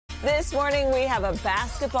This morning, we have a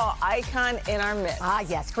basketball icon in our midst.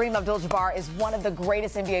 Yes. Kareem Abdul-Jabbar is one of the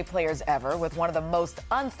greatest NBA players ever with one of the most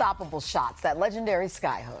unstoppable shots, that legendary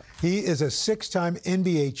skyhook. He is a six-time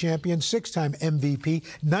NBA champion, six-time MVP,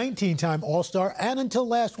 19-time All-Star, and until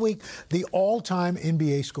last week, the all-time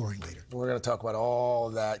NBA scoring leader. We're going to talk about all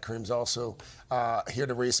of that. Kareem's also here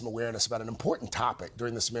to raise some awareness about an important topic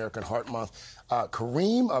during this American Heart Month.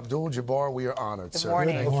 Kareem Abdul-Jabbar, we are honored, Good sir.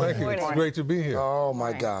 morning. Well, thank you. It's great to be here. Oh,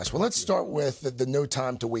 my gosh. Well, let's start with the No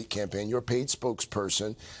Time to Wait campaign. You're a paid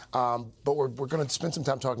spokesperson, but we're going to spend some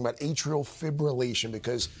time talking about atrial fibrillation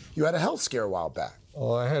because you had a health scare a while back.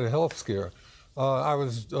 Oh, I had a health scare. I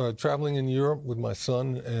was traveling in Europe with my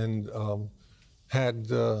son and had,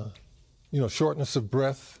 shortness of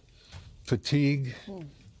breath, fatigue.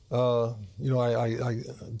 I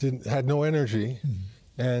had no energy,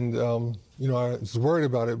 and I was worried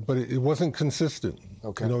about it, but it wasn't consistent.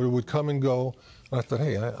 Okay. It would come and go. And I thought,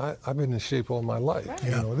 hey, I've been in shape all my life. Right.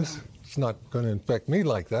 Yeah. This it's not going to infect me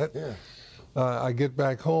like that. Yeah. I get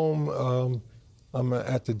back home. I'm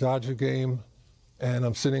at the Dodger game, and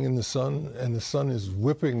I'm sitting in the sun, and the sun is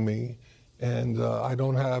whipping me, and I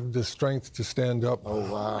don't have the strength to stand up.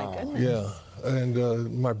 Oh, wow. My goodness. Yeah,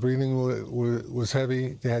 and my breathing was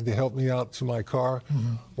heavy. They had to help me out to my car.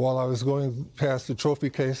 While I was going past the trophy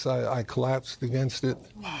case, I collapsed against it.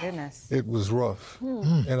 Oh, my goodness. It was rough,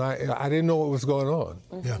 and I didn't know what was going on.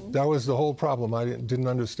 Yeah. That was the whole problem. I didn't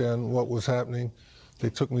understand what was happening. They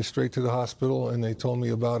took me straight to the hospital, and they told me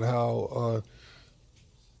about how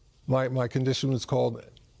my condition was called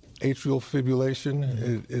atrial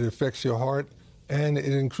fibrillation. It affects your heart, and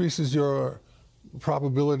it increases your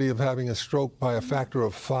probability of having a stroke by a factor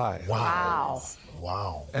of 5. Wow.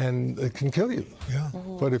 Wow. And it can kill you. Yeah.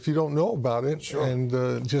 But if you don't know about it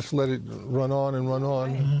and just let it run on and run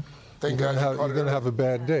on, Thank you're God going to have a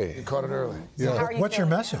bad day. You caught it early. So how are you What's your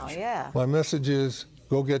feeling message? now? Yeah. My message is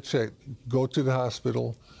go get checked. Go to the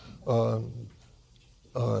hospital.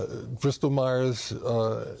 Bristol Myers,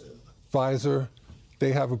 Pfizer,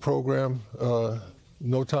 they have a program,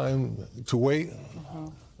 No Time to Wait.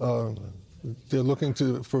 They're looking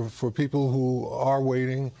for people who are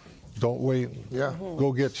waiting. Don't wait. Yeah.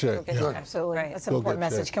 Go get checked. Absolutely. Right. That's an Go important get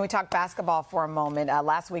message. checked. Can we talk basketball for a moment?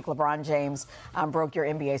 Last week, LeBron James broke your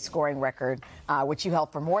NBA scoring record, which you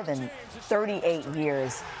held for more than 38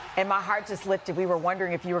 years. And my heart just lifted. We were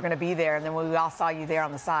wondering if you were going to be there. And then when we all saw you there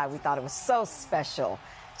on the side, we thought it was so special.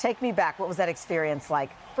 Take me back. What was that experience like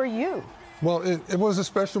for you? Well, it was a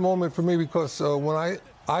special moment for me because when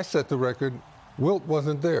I set the record, Wilt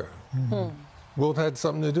wasn't there. Wilt had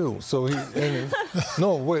something to do. So we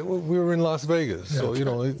were in Las Vegas. So,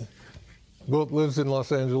 Wilt lives in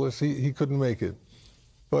Los Angeles. He couldn't make it.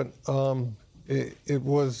 But it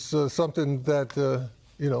was something that,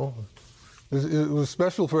 it was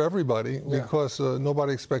special for everybody because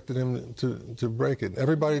nobody expected him to break it.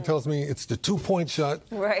 Everybody tells me it's the 2-point shot.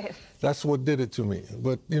 Right. That's what did it to me.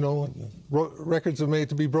 But, records are made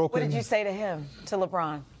to be broken. What did you say to him, to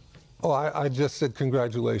LeBron? Oh, I just said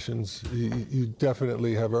congratulations. You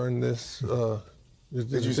definitely have earned this.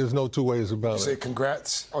 There's no two ways about Say it.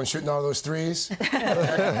 congrats on shooting all those threes.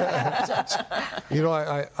 I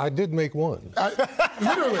did make one.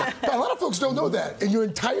 Literally. A lot of folks don't know that. In your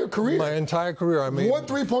entire career. My entire career, I made one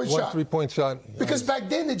 3-point shot. One 3-point shot. Because back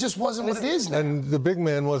then, it just wasn't what it is now. And the big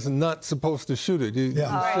man was not supposed to shoot it. You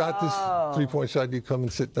shot this 3-point shot, you come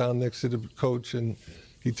and sit down next to the coach, and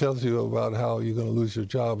he tells you about how you're going to lose your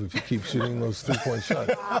job if you keep shooting those 3-point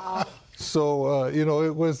shots. Wow. So,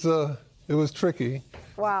 it was tricky.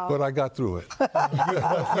 Wow. But I got through it.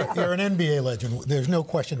 You're an NBA legend. There's no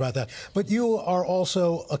question about that. But you are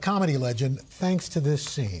also a comedy legend thanks to this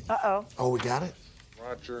scene. Uh-oh. Oh, we got it?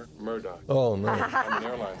 Roger Murdoch. Oh, no. I'm an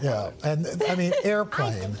airline Yeah, and I mean,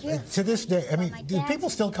 Airplane. To this day, I mean, do people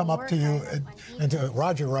still come up to you and to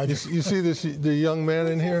Roger? You see the young man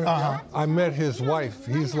in here? I met his wife.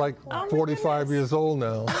 He's like 45 years old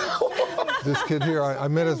now. This kid here, I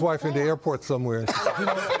met his wife in the airport somewhere. And she said,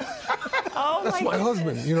 that's my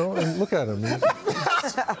husband, and look at him.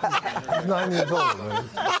 He's 9 years old, man.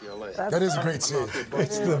 That is a great scene.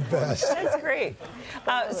 It's the best. That's great.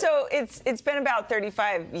 So it's been about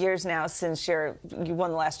 35 years now since you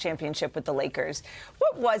won the last championship with the Lakers.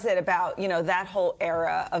 What was it about, that whole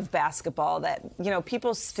era of basketball that,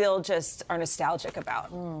 people still just are nostalgic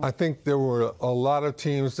about? I think there were a lot of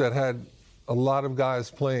teams that had a lot of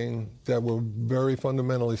guys playing that were very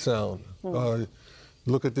fundamentally sound.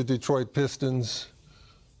 Look at the Detroit Pistons.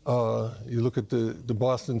 You look at the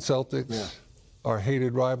Boston Celtics. our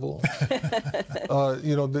hated rival.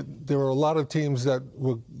 There were a lot of teams that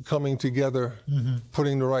were coming together,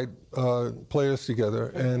 putting the right players together,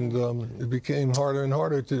 and it became harder and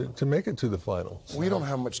harder to make it to the finals. We don't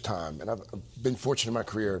have much time, and I've been fortunate in my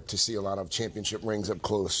career to see a lot of championship rings up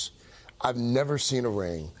close. I've never seen a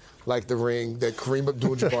ring like the ring that Kareem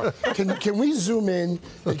Abdul-Jabbar. Can we zoom in?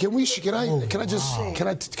 Can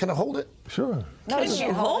I hold it? Sure. Can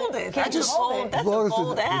you hold it? That's a bold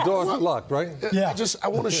ass. The door's locked, right? Yeah. I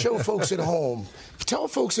want to show folks at home. Tell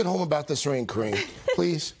folks at home about this ring, Kareem,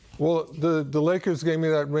 please. Well, the Lakers gave me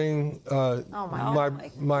that ring.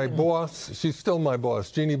 My boss, she's still my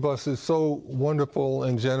boss. Jeannie Buss is so wonderful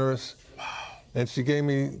and generous. And she gave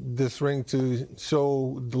me this ring to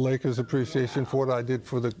show the Lakers' appreciation for what I did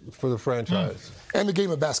for the franchise. And the game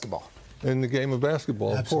of basketball. In the game of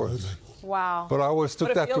basketball, Absolutely. of course. Wow. But I always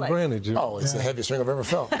took that for granted. Oh, it's the heaviest ring I've ever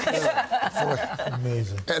felt.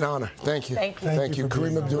 Amazing. An honor. Thank you. Thank you. Thank you,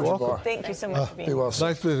 Kareem Abdul-Jabbar. Thank you so much for being Be here. well, sir.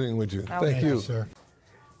 Nice visiting with you. Thank you. Sir.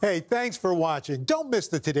 Hey, thanks for watching. Don't miss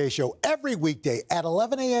the Today Show every weekday at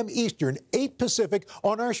 11 a.m. Eastern, 8 Pacific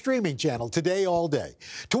on our streaming channel, Today All Day.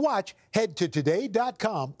 To watch, head to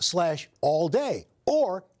today.com/allday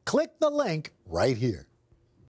or click the link right here.